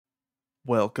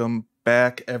Welcome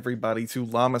back, everybody, to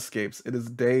Llamascapes. It is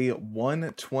day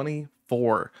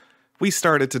 124. We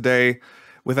started today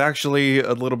with actually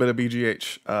a little bit of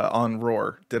BGH on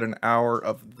Roar. Did an hour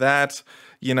of that,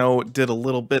 did a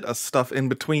little bit of stuff in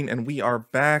between, and we are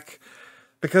back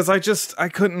because I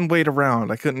couldn't wait around.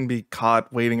 I couldn't be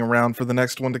caught waiting around for the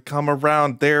next one to come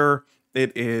around. There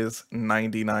it is,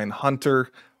 99 Hunter.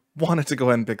 Wanted to go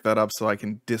ahead and pick that up so I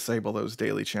can disable those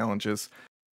daily challenges.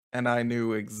 And I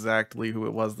knew exactly who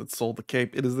it was that sold the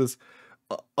cape. It is this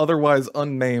otherwise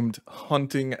unnamed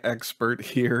hunting expert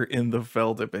here in the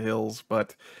Feldip Hills.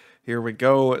 But here we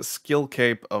go. Skill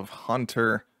cape of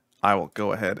Hunter. I will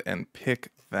go ahead and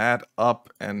pick that up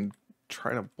and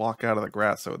try to walk out of the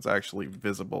grass so it's actually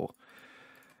visible.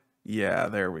 Yeah,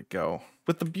 there we go.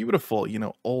 With the beautiful,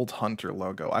 old Hunter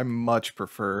logo. I much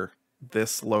prefer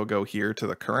this logo here to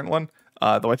the current one.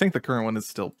 Though I think the current one is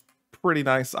still pretty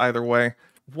nice either way.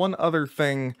 One other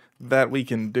thing that we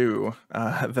can do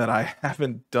that I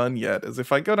haven't done yet is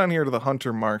if I go down here to the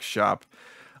Hunter Mark shop,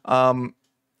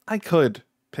 I could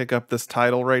pick up this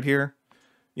title right here.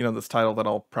 This title that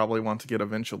I'll probably want to get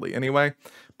eventually anyway.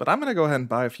 But I'm gonna go ahead and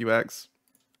buy a few eggs.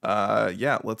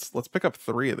 Yeah, let's pick up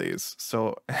 3 of these.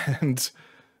 So, and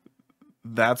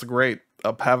that's great.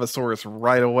 A Pavosaurus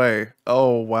right away.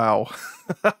 Oh, wow.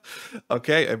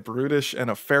 Okay, a Brutish and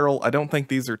a Feral. I don't think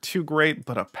these are too great,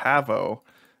 but a Pavo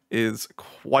is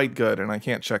quite good, and I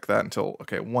can't check that until,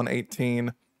 okay,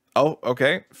 118. Oh,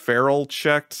 okay, Feral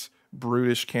checked.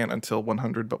 Brutish can't until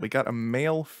 100, but we got a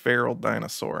male Feral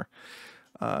dinosaur.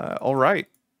 All right.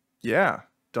 Yeah,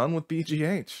 done with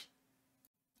BGH.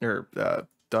 Or,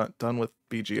 done with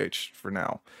BGH for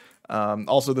now.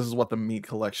 Also, this is what the meat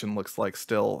collection looks like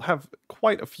still. Have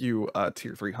quite a few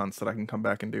tier 3 hunts that I can come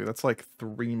back and do. That's like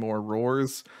 3 more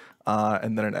roars,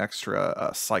 and then an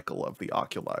extra cycle of the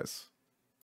oculies.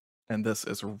 And this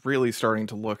is really starting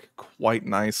to look quite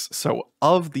nice. So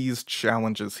of these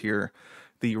challenges here,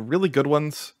 the really good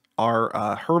ones are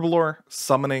Herbalore,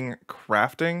 Summoning,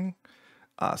 Crafting,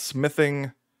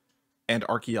 Smithing, and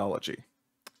Archaeology.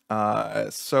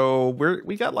 So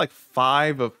we got like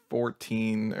 5 of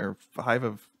 14 or 5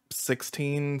 of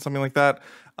 16, something like that,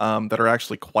 that are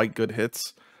actually quite good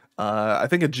hits. I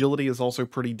think agility is also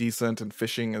pretty decent and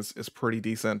fishing is pretty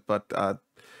decent, but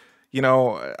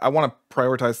I want to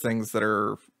prioritize things that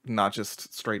are not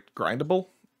just straight grindable,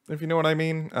 if you know what I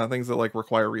mean. Things that like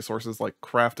require resources like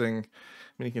crafting.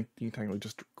 I mean, you can technically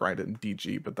just grind it in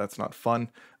DG, but that's not fun.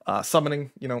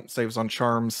 Summoning, saves on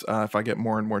charms if I get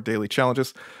more and more daily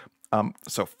challenges.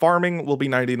 So farming will be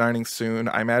 99ing soon.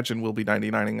 I imagine we'll be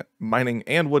 99ing mining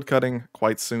and woodcutting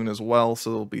quite soon as well. So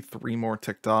there'll be 3 more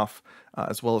ticked off,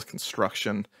 as well as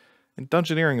construction. And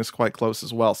dungeoneering is quite close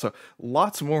as well. So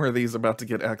lots more of these about to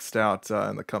get X'd out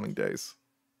in the coming days.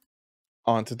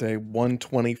 On to day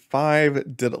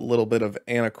 125, did a little bit of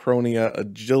Anachronia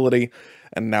agility,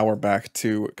 and now we're back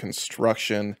to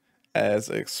construction as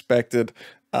expected.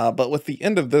 But with the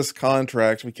end of this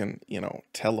contract, we can,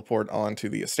 teleport on to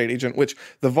the estate agent, which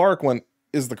the Varrock one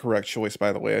is the correct choice,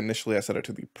 by the way. Initially, I set it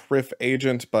to the Prif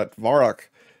agent, but Varrock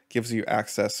gives you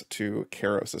access to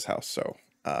Karos's house, so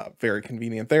very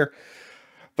convenient there.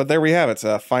 But there we have it.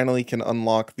 Finally can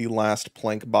unlock the last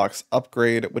plank box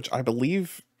upgrade, which I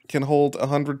believe can hold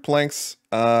 100 planks,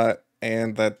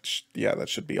 and that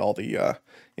should be all the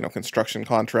construction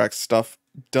contract stuff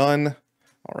done.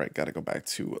 All right, got to go back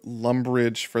to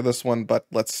Lumbridge for this one, but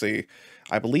let's see.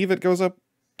 I believe it goes up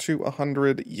to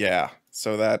 100. Yeah,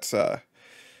 so that's going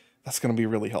to be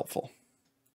really helpful.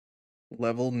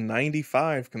 Level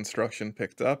 95 construction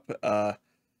picked up.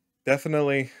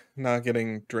 Definitely not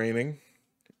getting draining.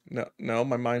 No,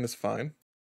 my mine is fine.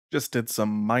 Just did some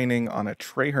mining on a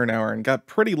Trahernauer and got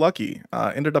pretty lucky.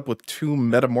 Ended up with 2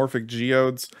 metamorphic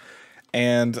geodes,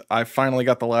 and I finally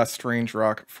got the last strange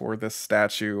rock for this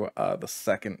statue the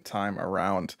second time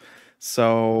around.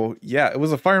 So yeah, it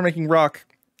was a fire-making rock.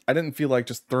 I didn't feel like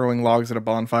just throwing logs at a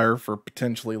bonfire for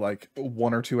potentially like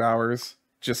 1 or 2 hours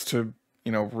just to,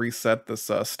 reset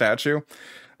this statue.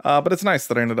 But it's nice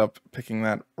that I ended up picking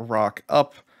that rock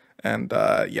up. And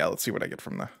yeah, let's see what I get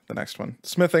from the next one.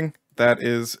 Smithing. That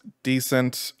is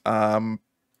decent. Don't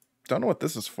know what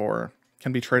this is for.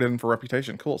 Can be traded in for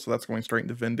reputation. Cool. So that's going straight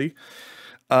into Vindy.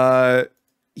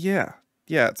 Yeah,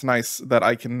 it's nice that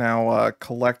I can now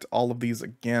collect all of these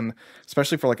again,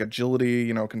 especially for like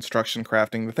agility, construction,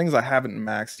 crafting, the things I haven't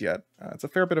maxed yet. It's a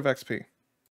fair bit of XP.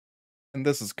 And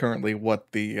this is currently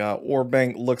what the ore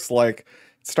bank looks like.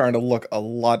 It's starting to look a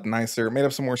lot nicer. Made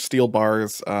up some more steel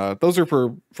bars. Those are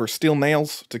for steel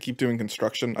nails to keep doing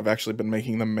construction. I've actually been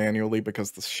making them manually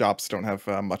because the shops don't have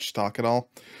much stock at all.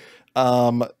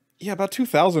 Yeah, about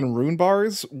 2,000 rune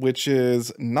bars, which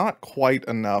is not quite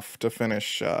enough to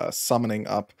finish summoning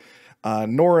up,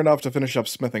 nor enough to finish up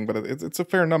smithing, but it's a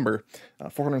fair number.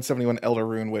 471 Elder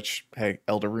Rune, which, hey,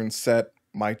 Elder Rune set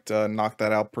might knock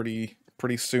that out pretty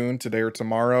soon, today or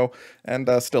tomorrow, and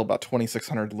still about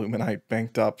 2,600 Luminite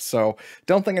banked up, so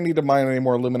don't think I need to mine any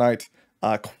more Luminite.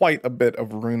 Quite a bit of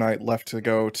Runite left to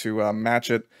go to match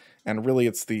it, and really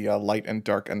it's the Light and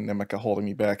Dark Animica holding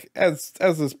me back, as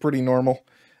is pretty normal.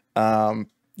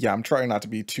 Yeah, I'm trying not to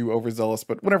be too overzealous,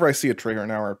 but whenever I see a trigger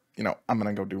now, or, I'm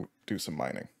gonna go do some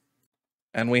mining.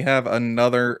 And we have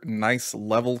another nice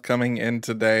level coming in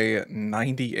today.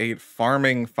 98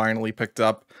 farming finally picked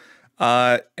up.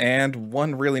 And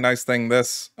one really nice thing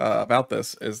about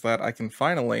this is that I can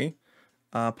finally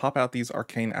pop out these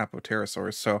arcane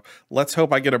apopterosaurs. So let's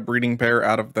hope I get a breeding pair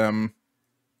out of them.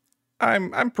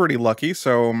 I'm pretty lucky,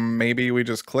 so maybe we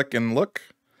just click and look.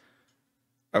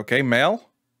 Okay, male.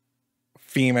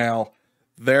 Female.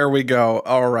 There we go.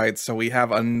 All right, so we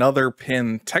have another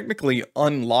pin technically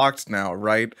unlocked now,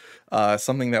 right?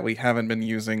 Something that we haven't been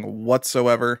using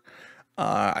whatsoever.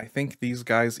 I think these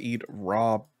guys eat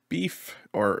raw beef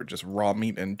or just raw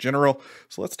meat in general.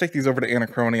 So let's take these over to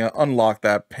Anachronia, unlock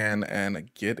that pin,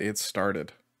 and get it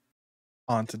started.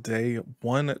 On today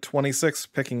 126,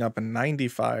 picking up a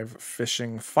 95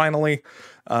 fishing finally.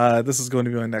 This is going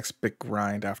to be my next big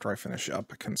grind after I finish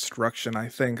up construction, I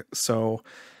think. So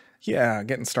yeah,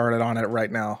 getting started on it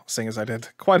right now, seeing as I did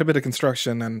quite a bit of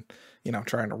construction and,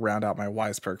 trying to round out my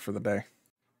wise perk for the day.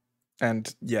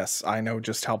 And yes, I know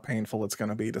just how painful it's going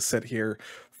to be to sit here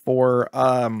for,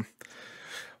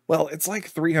 well, it's like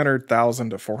 300,000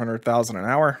 to 400,000 an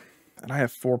hour. And I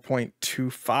have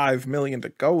 4.25 million to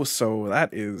go, so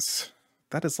that is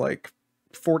like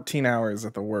 14 hours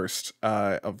at the worst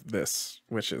of this,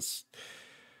 which is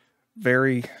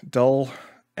very dull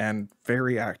and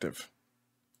very active.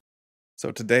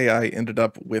 So today I ended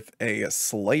up with a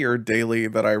Slayer daily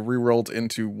that I rerolled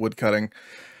into woodcutting.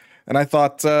 And I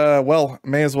thought, well,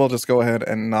 may as well just go ahead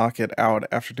and knock it out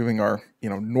after doing our,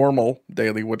 normal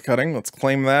daily woodcutting. Let's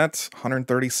claim that,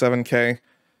 137k.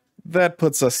 That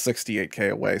puts us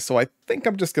 68k away, so I think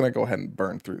I'm just going to go ahead and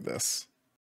burn through this.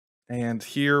 And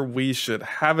here we should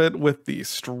have it with the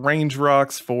Strange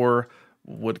Rocks for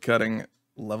woodcutting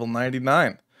level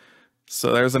 99.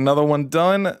 So there's another one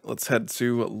done. Let's head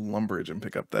to Lumbridge and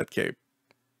pick up that cape.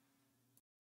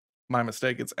 My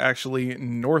mistake, it's actually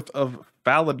north of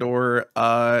Falador.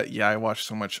 Yeah, I watched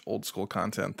so much old school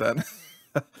content that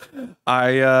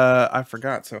I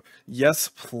forgot. So yes,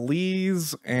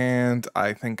 please. And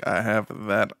I think I have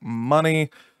that money.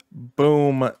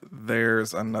 Boom,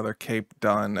 there's another cape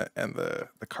done, and the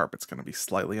carpet's gonna be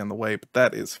slightly in the way, but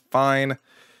that is fine.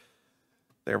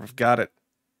 There, we've got it.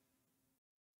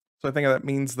 So I think that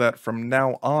means that from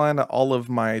now on, all of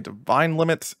my divine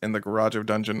limit in the Garage of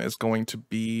Dungeon is going to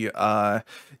be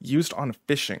used on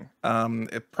fishing.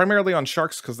 Primarily on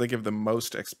sharks because they give the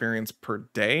most experience per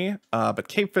day, but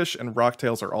cavefish and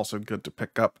rocktails are also good to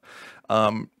pick up.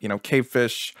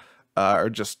 Cavefish are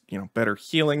just, better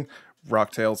healing.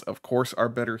 Rocktails, of course, are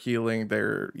better healing.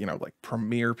 They're, like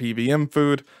premier PVM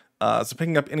food. So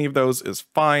picking up any of those is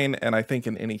fine, and I think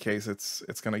in any case,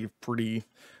 it's going to give pretty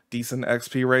decent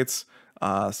XP rates,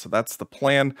 so that's the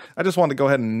plan. I just wanted to go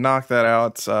ahead and knock that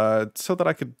out so that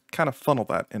I could kind of funnel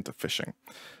that into fishing.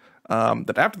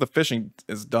 That after the fishing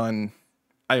is done,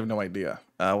 I have no idea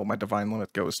what my divine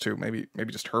limit goes to. Maybe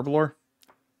just Herbalore.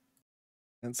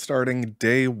 And starting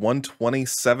day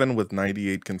 127 with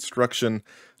 98 construction,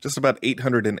 just about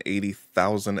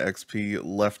 880,000 XP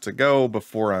left to go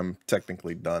before I'm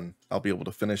technically done. I'll be able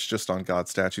to finish just on God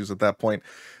statues at that point,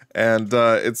 and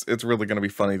it's really going to be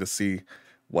funny to see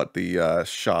what the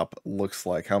shop looks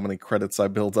like, how many credits I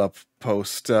build up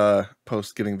post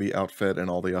getting the outfit and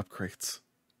all the upgrades.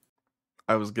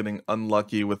 I was getting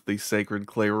unlucky with the sacred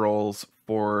clay rolls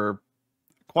for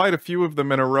quite a few of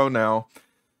them in a row now.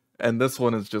 And this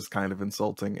one is just kind of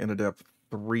insulting. Ended up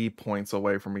 3 points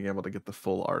away from being able to get the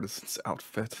full artisan's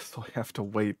outfit. So I have to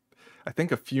wait, I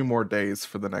think, a few more days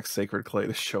for the next Sacred Clay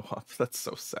to show up. That's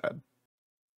so sad.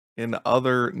 In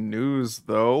other news,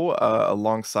 though,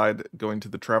 alongside going to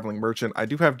the Traveling Merchant, I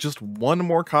do have just one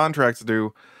more contract to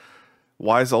do.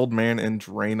 Wise Old Man in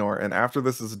Draenor. And after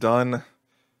this is done,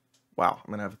 wow,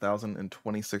 I'm going to have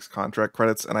 1,026 contract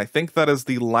credits. And I think that is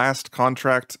the last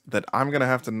contract that I'm going to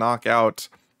have to knock out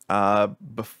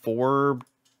before,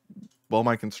 well,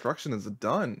 my construction is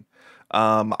done.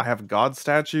 I have God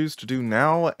statues to do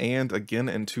now, and again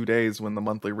in 2 days when the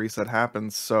monthly reset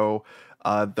happens. So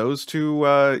those two,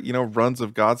 runs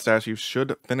of God statues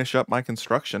should finish up my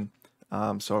construction.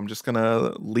 So I'm just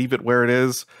gonna leave it where it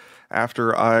is.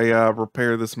 after I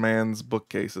repair this man's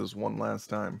bookcases one last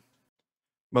time.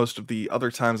 Most of the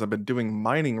other times I've been doing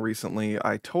mining recently,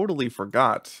 I totally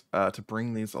forgot to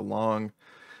bring these along,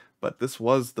 but this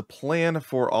was the plan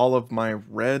for all of my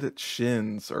red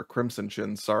chins, or crimson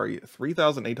chins, sorry,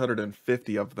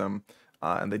 3,850 of them,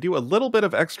 and they do a little bit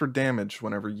of extra damage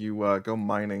whenever you go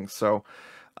mining, so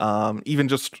even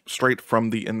just straight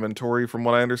from the inventory, from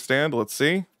what I understand, let's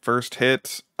see, first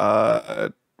hit,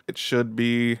 it should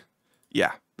be,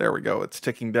 yeah, there we go, it's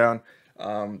ticking down.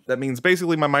 That means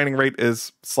basically my mining rate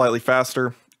is slightly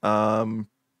faster.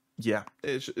 Yeah,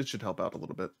 it should help out a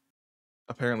little bit.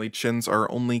 Apparently, chins are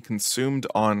only consumed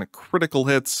on critical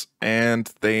hits,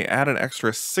 and they add an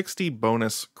extra 60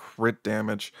 bonus crit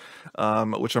damage,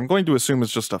 which I'm going to assume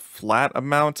is just a flat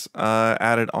amount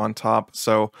added on top.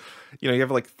 So, you have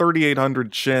like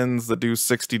 3,800 chins that do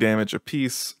 60 damage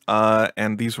apiece,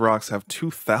 and these rocks have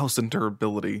 2,000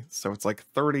 durability, so it's like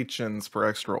 30 chins per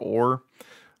extra ore,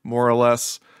 more or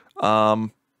less.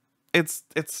 It's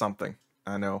something.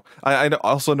 I know. I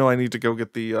also know I need to go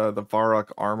get the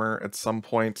Varrock armor at some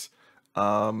point.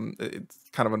 It's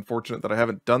kind of unfortunate that I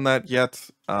haven't done that yet,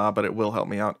 but it will help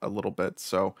me out a little bit.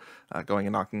 So going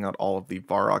and knocking out all of the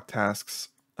Varrock tasks,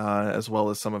 as well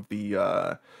as some of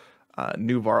the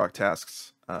new Varrock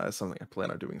tasks, is something I plan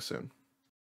on doing soon.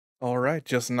 All right,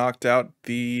 just knocked out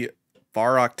the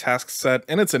Varrock task set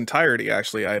in its entirety,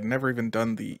 actually. I had never even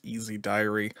done the easy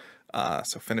diary,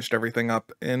 so finished everything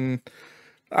up in,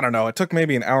 I don't know, it took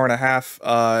maybe an hour and a half,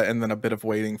 and then a bit of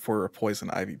waiting for a poison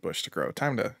ivy bush to grow.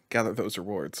 Time to gather those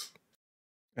rewards.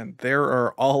 And there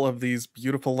are all of these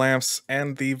beautiful lamps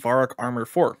and the Varrock Armor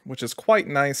 4, which is quite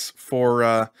nice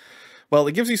for, well,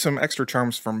 it gives you some extra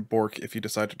charms from Bork if you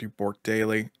decide to do Bork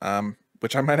daily,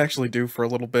 which I might actually do for a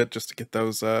little bit just to get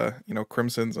those,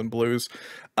 crimsons and blues.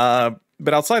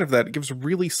 But outside of that, it gives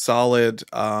really solid,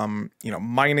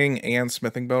 mining and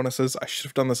smithing bonuses. I should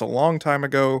have done this a long time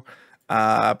ago.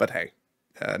 But hey,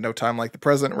 no time like the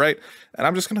present, right? And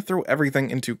I'm just going to throw everything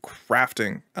into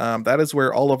crafting. That is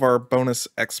where all of our bonus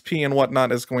XP and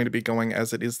whatnot is going to be going,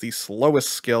 as it is the slowest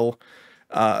skill,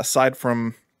 aside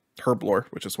from Herblore,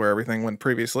 which is where everything went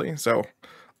previously. So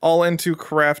all into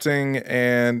crafting,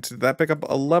 and did that pick up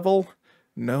a level?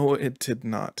 No, it did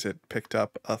not. It picked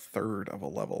up a third of a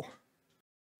level.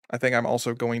 I think I'm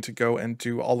also going to go and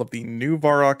do all of the new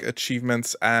Varrock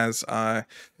achievements as,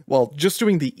 well, just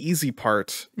doing the easy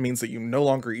part means that you no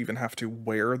longer even have to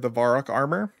wear the Varrock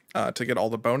armor to get all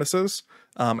the bonuses.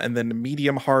 And then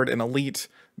medium, hard, and elite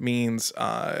means,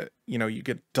 you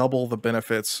get double the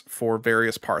benefits for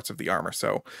various parts of the armor.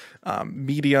 So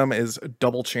medium is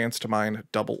double chance to mine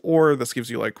double ore. This gives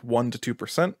you like 1 to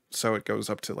 2%, so it goes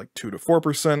up to like 2 to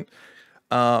 4%.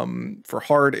 For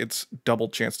hard, it's double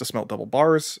chance to smelt double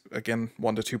bars, again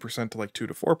 1 to 2% to like 2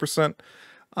 to 4%.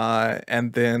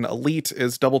 And then elite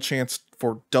is double chance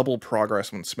for double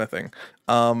progress when smithing.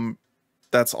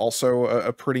 That's also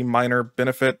a pretty minor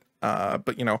benefit,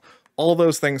 but all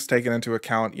those things taken into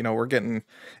account, we're getting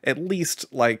at least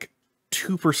like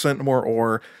 2% more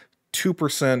ore,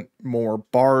 2% more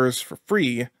bars for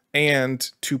free, and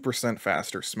 2%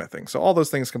 faster smithing. So all those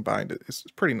things combined is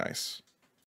pretty nice.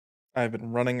 I've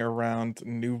been running around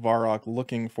New Varrock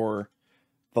looking for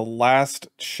the last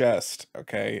chest,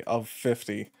 okay, of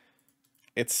 50.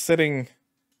 It's sitting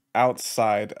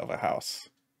outside of a house.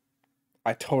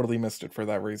 I totally missed it for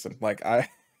that reason. Like,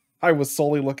 I was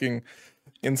solely looking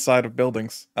inside of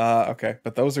buildings. Okay,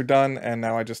 but those are done, and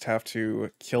now I just have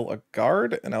to kill a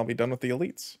guard, and I'll be done with the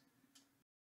elites.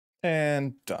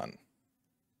 And done.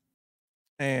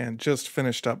 And just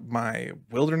finished up my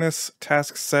wilderness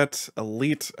task set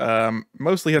elite.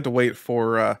 Mostly had to wait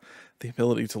for the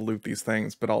ability to loot these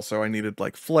things, but also I needed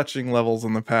like fletching levels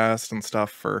in the past and stuff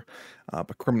for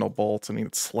criminal bolts. I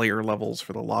needed slayer levels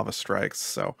for the lava strikes.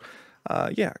 So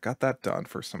yeah, got that done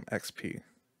for some XP.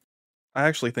 I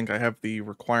actually think I have the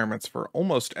requirements for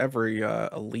almost every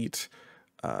elite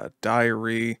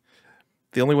diary.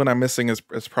 The only one I'm missing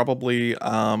is probably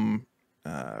rune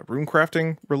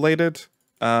crafting related.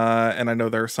 And I know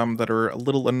there are some that are a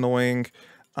little annoying.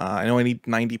 I know I need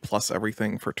 90 plus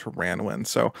everything for Tyranwin,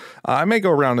 so I may go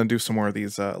around and do some more of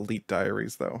these elite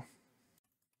diaries, though.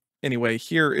 Anyway,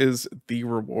 here is the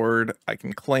reward. I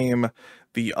can claim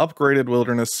the upgraded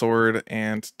wilderness sword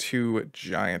and 2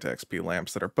 giant XP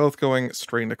lamps that are both going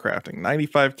straight into crafting.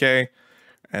 95k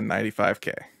and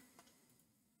 95k.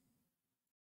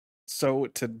 So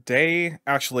today,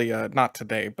 actually not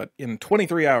today, but in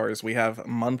 23 hours, we have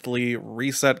monthly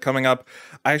reset coming up.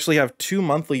 I actually have 2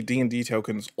 monthly D&D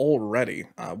tokens already,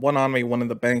 one on me, one in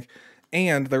the bank,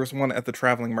 and there's one at the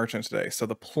Traveling Merchant today. So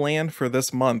the plan for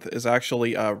this month is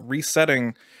actually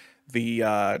resetting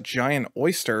the Giant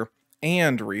Oyster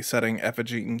and resetting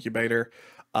Effigy Incubator,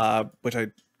 which I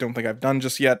don't think I've done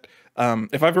just yet.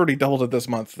 If I've already doubled it this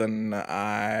month, then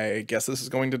I guess this is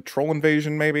going to Troll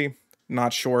Invasion, maybe?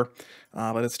 Not sure.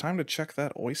 But it's time to check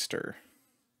that Oyster.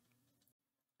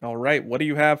 All right, what do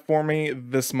you have for me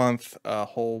this month? A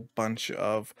whole bunch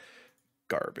of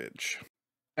garbage.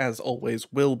 As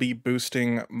always, will be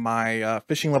boosting my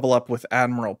fishing level up with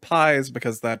Admiral Pies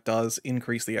because that does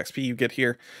increase the XP you get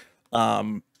here.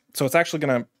 So it's actually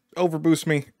going to overboost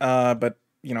me, but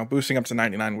you know, boosting up to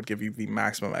 99 would give you the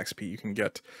maximum XP you can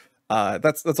get.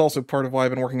 That's also part of why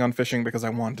I've been working on fishing, because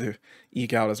I wanted to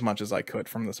eke out as much as I could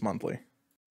from this monthly.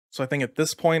 So I think at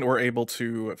this point we're able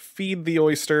to feed the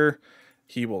oyster.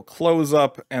 He will close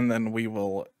up, and then we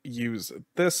will use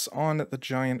this on the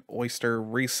Giant Oyster,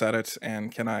 reset it,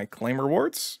 and can I claim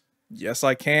rewards? Yes,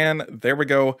 I can. There we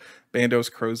go.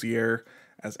 Bandos Crozier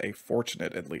as a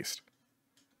fortunate, at least.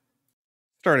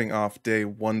 Starting off day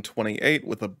 128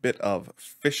 with a bit of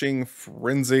fishing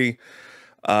frenzy.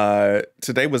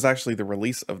 Today was actually the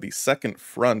release of the second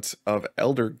front of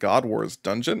Elder God Wars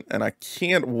dungeon, and I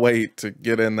can't wait to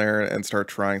get in there and start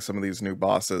trying some of these new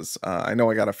bosses. I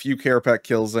know I got a few care pack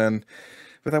kills in,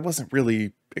 but I wasn't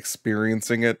really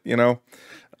experiencing it, you know?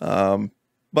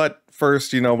 But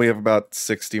first, you know, we have about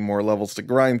 60 more levels to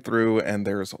grind through, and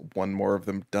there's one more of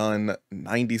them done.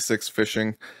 96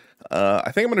 fishing.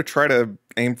 I think I'm going to try to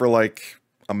aim for like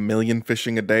 1 million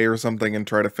fishing a day or something and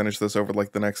try to finish this over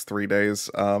like the next 3 days.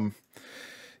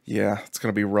 Yeah, it's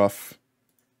gonna be rough.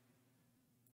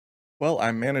 Well,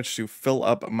 I managed to fill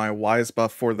up my wise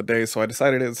buff for the day, so I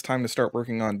decided it's time to start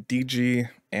working on DG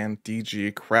and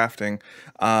DG crafting.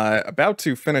 About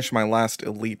to finish my last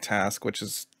elite task, which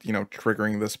is, you know,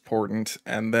 triggering this portent,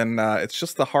 and then it's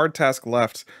just the hard task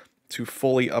left to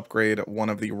fully upgrade one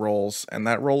of the roles, and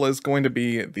that role is going to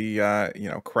be the, you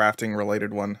know, crafting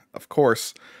related one, of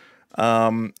course.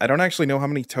 I don't actually know how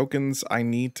many tokens I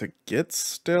need to get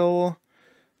still.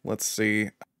 Let's see.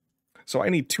 So I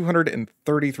need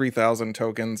 233,000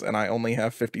 tokens, and I only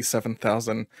have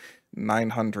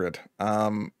 57,900.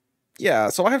 Yeah,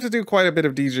 so I have to do quite a bit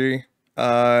of DG.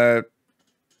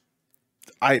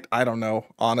 I don't know,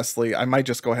 honestly. I might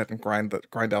just go ahead and grind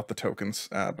out the tokens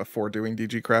before doing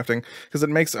DG crafting, because it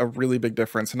makes a really big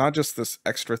difference. Not just this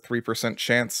extra 3%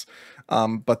 chance,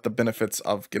 but the benefits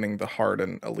of getting the hard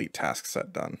and elite task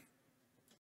set done.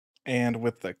 And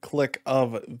with the click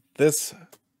of this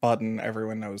button,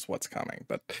 everyone knows what's coming.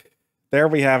 But there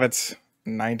we have it,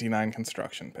 99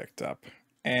 construction picked up.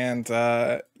 And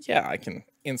yeah, I can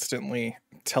instantly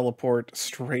teleport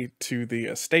straight to the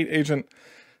estate agent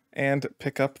and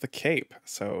pick up the cape.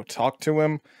 So talk to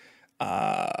him,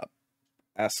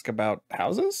 ask about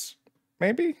houses,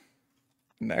 maybe?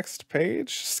 Next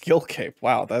page, skill cape.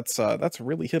 Wow, that's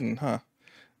really hidden, huh?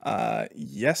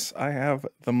 Yes, I have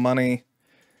the money,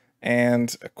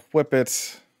 and equip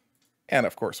it, and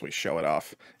of course we show it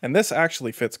off. And this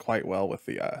actually fits quite well with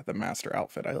the master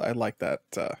outfit. I like that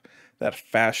that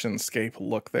fashion-scape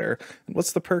look there. And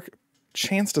what's the perk?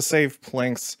 Chance to save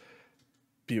planks.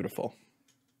 Beautiful.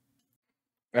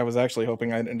 I was actually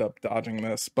hoping I'd end up dodging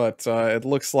this, but it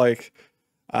looks like,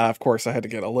 of course, I had to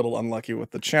get a little unlucky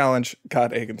with the challenge.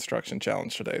 Got a construction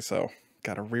challenge today, so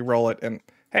gotta re-roll it. And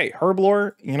hey,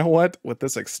 Herblore, you know what? With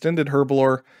this extended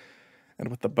Herblore, and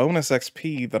with the bonus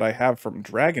XP that I have from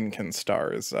Dragonkin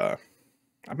Stars, I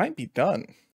might be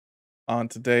done. On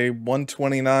today,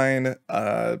 129,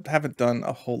 haven't done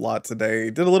a whole lot today.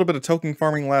 Did a little bit of token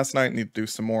farming last night, need to do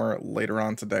some more later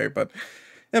on today, but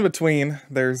in between,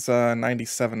 there's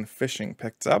 97 fishing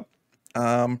picked up.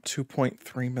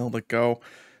 2.3 mil to go.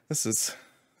 This is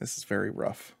very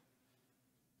rough.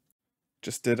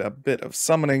 Just did a bit of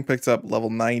summoning, picked up level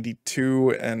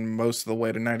 92 and most of the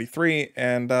way to 93.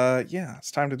 And yeah,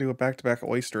 it's time to do a back-to-back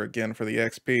oyster again for the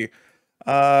XP.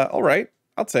 All right,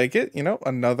 I'll take it. You know,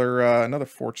 another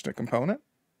fortunate component.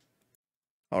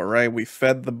 All right, we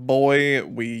fed the boy.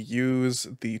 We use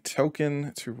the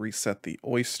token to reset the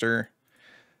oyster.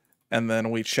 And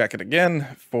then we check it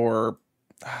again for,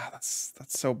 that's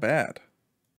so bad.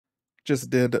 Just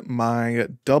did my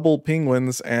double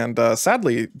penguins, and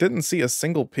sadly didn't see a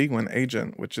single penguin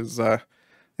agent, which is,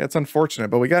 it's unfortunate.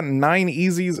 But we got 9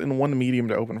 easies and 1 medium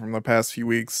to open from the past few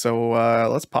weeks, so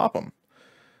let's pop them.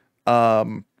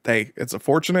 Hey, it's a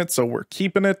fortunate, so we're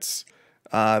keeping it.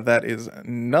 That is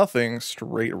nothing,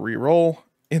 straight reroll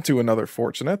into another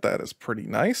fortunate. That is pretty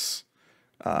nice.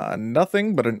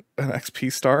 Nothing but an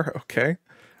XP star. Okay.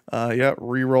 Yeah,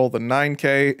 reroll the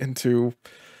 9k into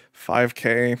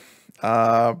 5k.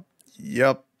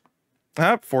 Yep.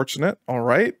 Ah, fortunate. All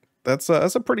right. That's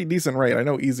a pretty decent rate. I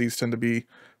know easies tend to be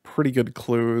pretty good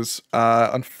clues.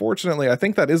 Unfortunately, I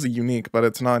think that is a unique, but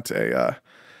it's not a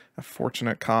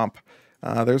fortunate comp.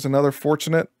 There's another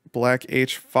fortunate black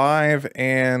H5,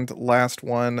 and last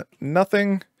one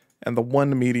nothing, and the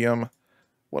one medium.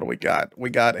 What do we got? We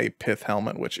got a pith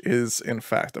helmet, which is in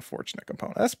fact a fortunate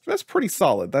component. That's pretty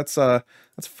solid. That's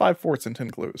 5 forts and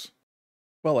 10 clues.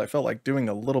 Well, I felt like doing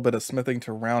a little bit of smithing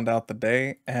to round out the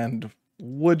day, and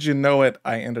would you know it,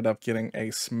 I ended up getting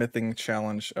a smithing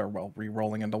challenge, or well,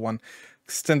 re-rolling into one.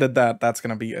 Extended that, that's going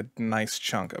to be a nice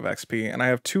chunk of XP, and I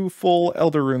have 2 full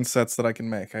Elder Rune sets that I can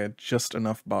make. I had just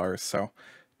enough bars, so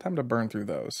time to burn through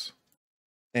those.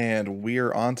 And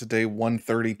we're on to day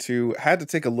 132. Had to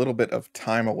take a little bit of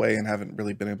time away and haven't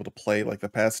really been able to play like the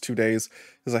past 2 days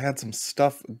because I had some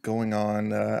stuff going on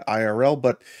IRL.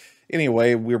 But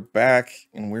anyway, we're back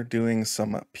and we're doing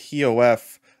some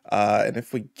POF. And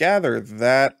if we gather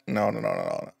that,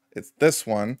 no. It's this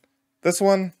one. This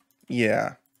one,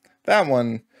 yeah. That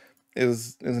one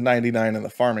is 99 in the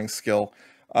farming skill.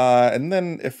 And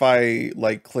then if I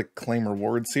like click claim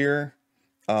rewards here,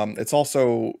 it's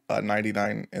also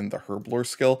 99 in the herblore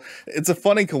skill. It's a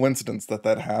funny coincidence that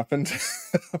that happened,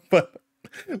 but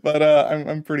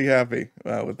I'm pretty happy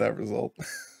with that result.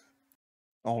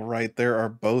 All right, there are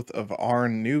both of our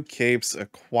new capes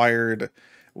acquired.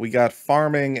 We got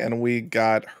farming and we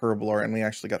got herblore, and we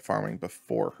actually got farming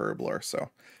before herblore,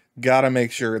 so gotta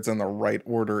make sure it's in the right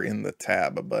order in the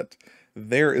tab. But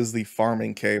there is the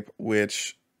farming cape,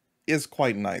 which is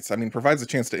quite nice. I mean, provides a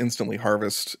chance to instantly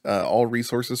harvest all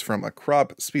resources from a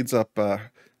crop, speeds up,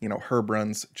 herb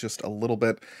runs just a little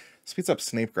bit, speeds up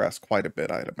snapegrass quite a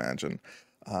bit, I'd imagine.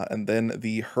 And then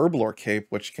the herblore cape,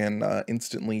 which can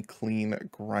instantly clean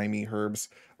grimy herbs.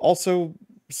 Also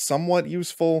somewhat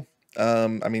useful. I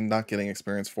mean, not getting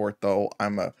experience for it though.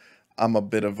 I'm a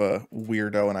bit of a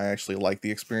weirdo and I actually like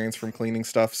the experience from cleaning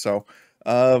stuff, so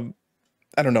I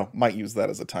don't know, might use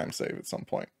that as a time save at some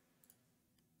point.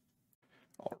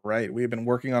 All right, we've been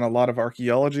working on a lot of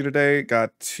archaeology today.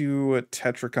 Got 2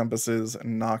 tetra compasses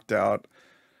knocked out.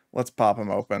 Let's pop them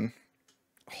open.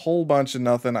 Whole bunch of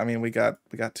nothing. I mean, we got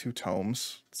 2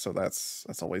 tomes, so that's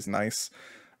always nice.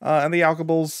 And the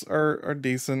alkables are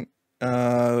decent.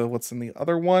 What's in the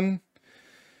other one?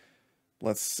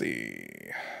 Let's see.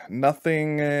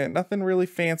 Nothing really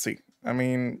fancy. I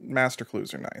mean, master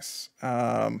clues are nice.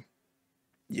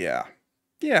 Yeah,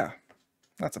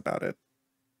 that's about it.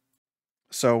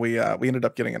 So we ended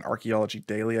up getting an archaeology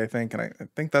daily, I think, and I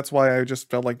think that's why I just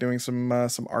felt like doing some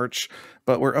arch.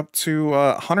 But we're up to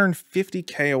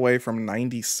 150k away from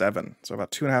 97, so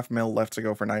about 2.5 mil left to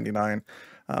go for 99.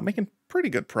 Making pretty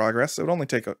good progress. It would only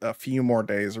take a few more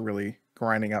days of really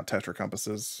grinding out tetra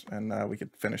compasses, and we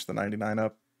could finish the 99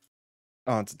 up.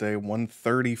 On today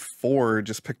 134,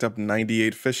 just picked up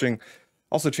 98 fishing.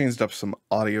 Also changed up some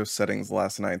audio settings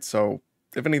last night, so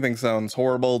if anything sounds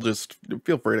horrible, just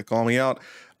feel free to call me out.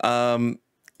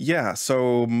 Yeah,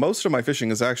 so most of my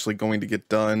fishing is actually going to get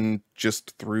done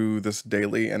just through this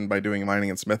daily and by doing mining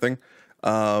and smithing.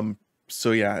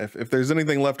 So yeah, if there's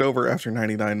anything left over after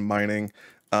 99 mining,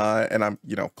 and I'm,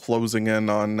 closing in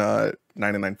on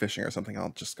 99 fishing or something,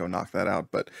 I'll just go knock that out.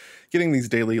 But getting these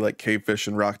daily, like, cave fish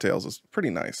and rocktails is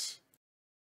pretty nice.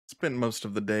 Spent most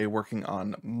of the day working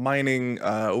on mining,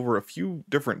 over a few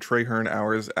different Traherne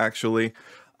hours, actually.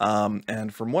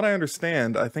 And from what I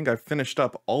understand, I think I've finished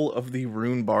up all of the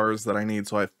rune bars that I need.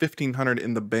 So I have 1,500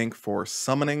 in the bank for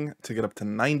summoning to get up to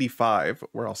 95,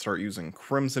 where I'll start using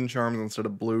crimson charms instead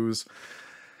of blues.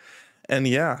 And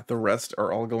yeah, the rest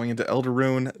are all going into Elder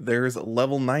Rune. There's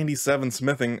level 97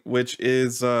 smithing, which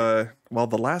is, well,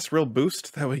 the last real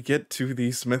boost that we get to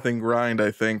the smithing grind,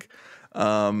 I think.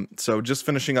 So just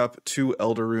finishing up 2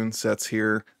 Elder Rune sets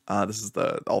here. This is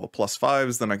all the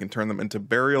 +5s, then I can turn them into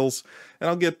burials, and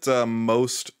I'll get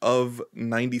most of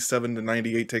 97 to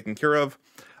 98 taken care of.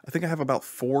 I think I have about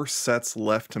 4 sets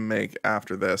left to make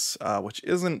after this, which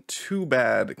isn't too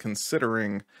bad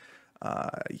considering.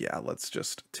 Yeah, let's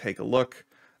just take a look.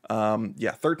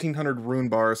 Yeah, 1,300 rune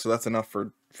bars, so that's enough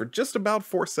for just about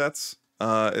 4 sets.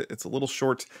 It's a little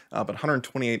short, but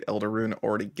 128 Elder Rune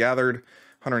already gathered.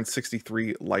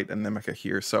 163 light anemika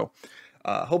here, so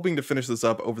hoping to finish this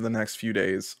up over the next few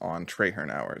days on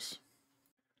Traherne hours.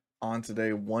 On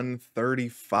today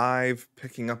 135,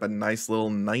 picking up a nice little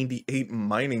 98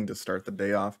 mining to start the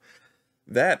day off.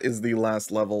 That is the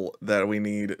last level that we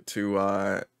need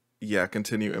to yeah,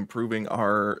 continue improving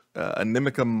our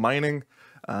anemika mining.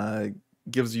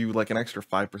 Gives you like an extra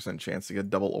 5% chance to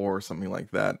get double ore or something like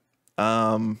that.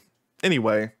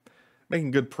 Anyway, making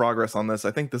good progress on this.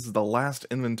 I think this is the last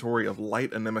inventory of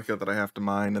light Animica that I have to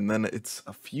mine, and then it's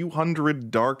a few hundred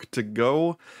dark to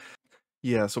go.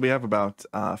 Yeah, so we have about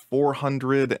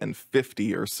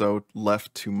 450 or so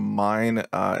left to mine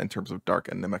in terms of dark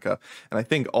Animica. And I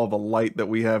think all the light that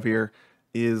we have here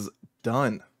is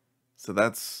done. So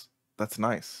that's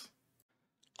nice.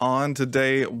 On to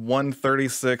day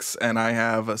 136, and I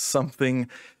have something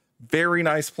very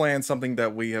nice planned, something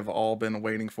that we have all been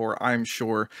waiting for, I'm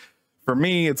sure. For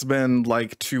me, it's been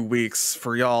like 2 weeks.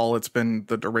 For y'all, it's been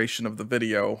the duration of the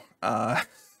video.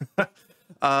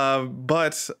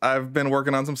 But I've been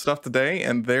working on some stuff today,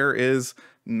 and there is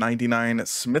 99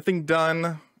 smithing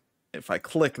done. If I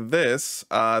click this,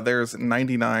 there's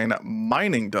 99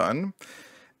 mining done,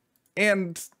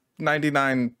 and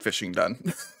 99 fishing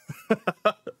done.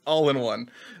 All in one.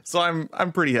 So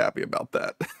I'm pretty happy about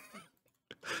that.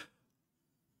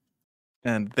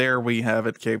 And there we have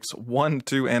it, capes 1,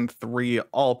 2, and 3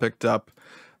 all picked up.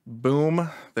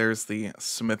 Boom, there's the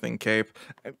smithing cape.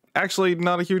 Actually,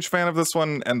 not a huge fan of this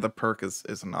one, and the perk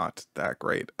is not that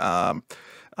great. The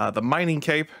mining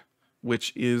cape,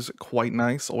 which is quite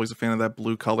nice. Always a fan of that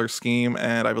blue color scheme,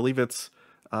 and I believe it's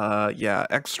yeah,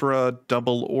 extra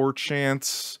double ore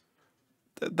chance.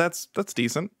 That's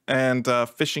decent. And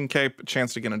fishing cape,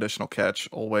 chance to get an additional catch.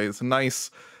 Always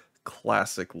nice,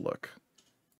 classic look.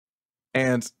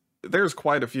 And there's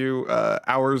quite a few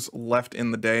hours left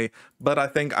in the day, but I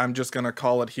think I'm just going to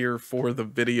call it here for the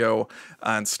video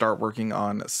and start working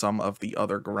on some of the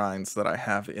other grinds that I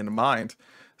have in mind.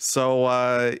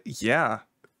 So yeah,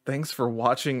 thanks for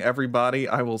watching, everybody.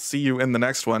 I will see you in the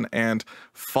next one. And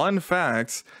fun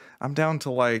fact, I'm down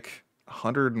to like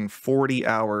 140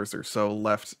 hours or so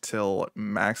left till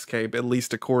max cape, at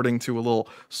least according to a little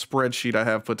spreadsheet I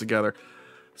have put together.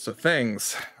 So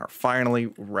things are finally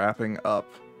wrapping up.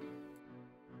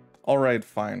 Alright,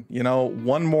 fine. You know,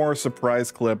 one more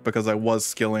surprise clip because I was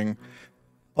skilling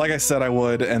like I said I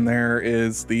would, and there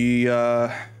is the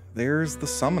there's the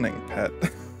summoning pet.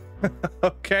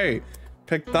 Okay,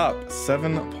 picked up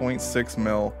 7.6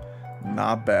 mil.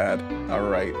 Not bad.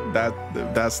 Alright,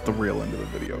 that's the real end of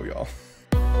the video, y'all.